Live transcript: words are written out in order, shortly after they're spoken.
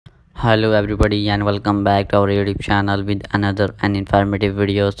Hello everybody and welcome back to our YouTube channel with another and informative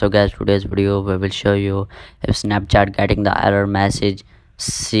video. So guys, today's video we will show you if Snapchat getting the error message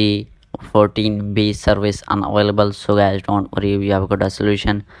C14B service unavailable. So guys, don't worry, we have got a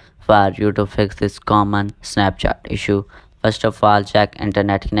solution for you to fix this common Snapchat issue. First of all, check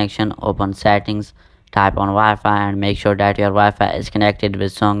internet connection, open settings, type on Wi-Fi and make sure that your Wi-Fi is connected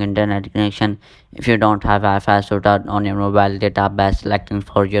with strong internet connection. If you don't have Wi-Fi, so turn on your mobile data by selecting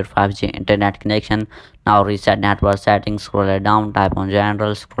for your 5G internet connection. Now reset network settings, scroll it down, type on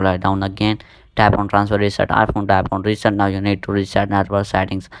general, scroll it down again, tap on transfer reset iPhone, tap on reset. Now you need to reset network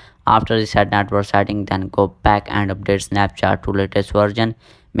settings. After reset network setting, then go back and update Snapchat to latest version.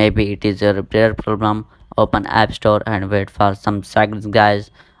 Maybe it is a repair problem. Open App Store and wait for some seconds,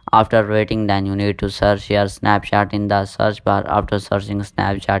 guys. After waiting, then you need to search your Snapchat in the search bar. After searching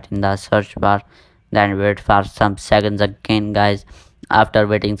Snapchat in the search bar, then wait for some seconds again, guys. After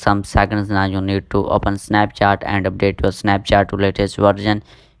waiting some seconds, now you need to open Snapchat and update your Snapchat to latest version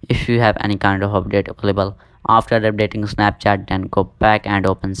if you have any kind of update available. After updating Snapchat, then go back and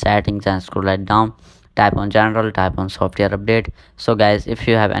open settings and scroll it down, type on general, type on software update. So guys, if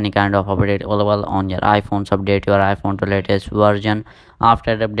you have any kind of update available on your iPhones, update your iPhone to latest version.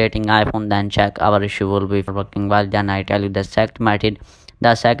 After updating iPhone, then check our issue will be working well. Then I tell you the second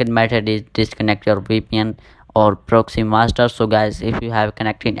method is disconnect your VPN or proxy master. So guys, if you have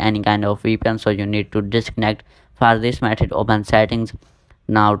connected any kind of VPN, so you need to disconnect. For this method, open settings,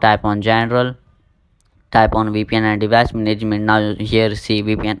 now type on general, type on VPN and device management. Now here see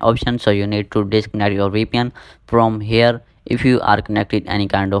VPN option, so you need to disconnect your VPN from here if you are connected any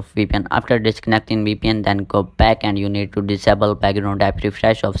kind of VPN. After disconnecting VPN, then go back and you need to disable background app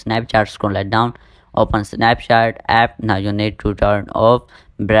refresh of Snapchat. Scroll it down, open Snapchat app. Now you need to turn off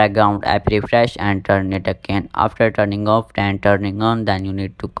background app refresh and turn it again. After turning off and turning on, then you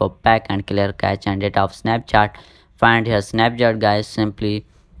need to go back and clear cache and data of Snapchat. Find here Snapchat, guys. Simply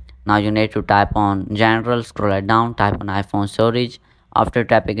now you need to type on general, scroll it down, type on iPhone storage. After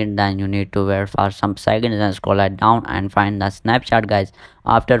tapping it, then you need to wait for some seconds and scroll it down and find the Snapchat, guys.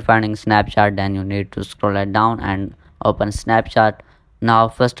 After finding Snapchat, then you need to scroll it down and open Snapchat. Now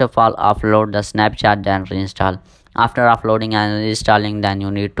first of all, upload the Snapchat, then reinstall. After uploading and installing, then you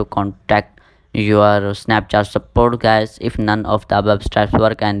need to contact your Snapchat support, guys. If none of the above steps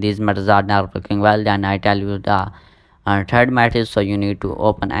work and these methods are not working well, then I tell you the third method. So you need to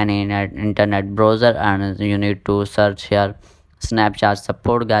open any internet browser and you need to search here Snapchat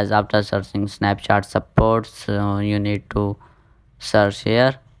support, guys. After searching Snapchat support, so you need to search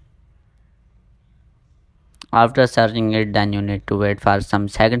here. After searching it, then you need to wait for some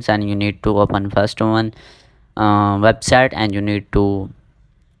seconds and you need to open first one website, and you need to,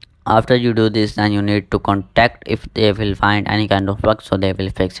 after you do this, then you need to contact if they will find any kind of bug, so they will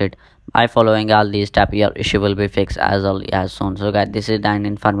fix it. By following all these steps, your issue will be fixed as early as soon. So guys, this is an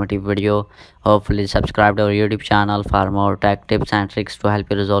informative video. Hopefully subscribe to our YouTube channel for more tech tips and tricks to help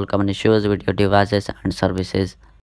you resolve common issues with your devices and services.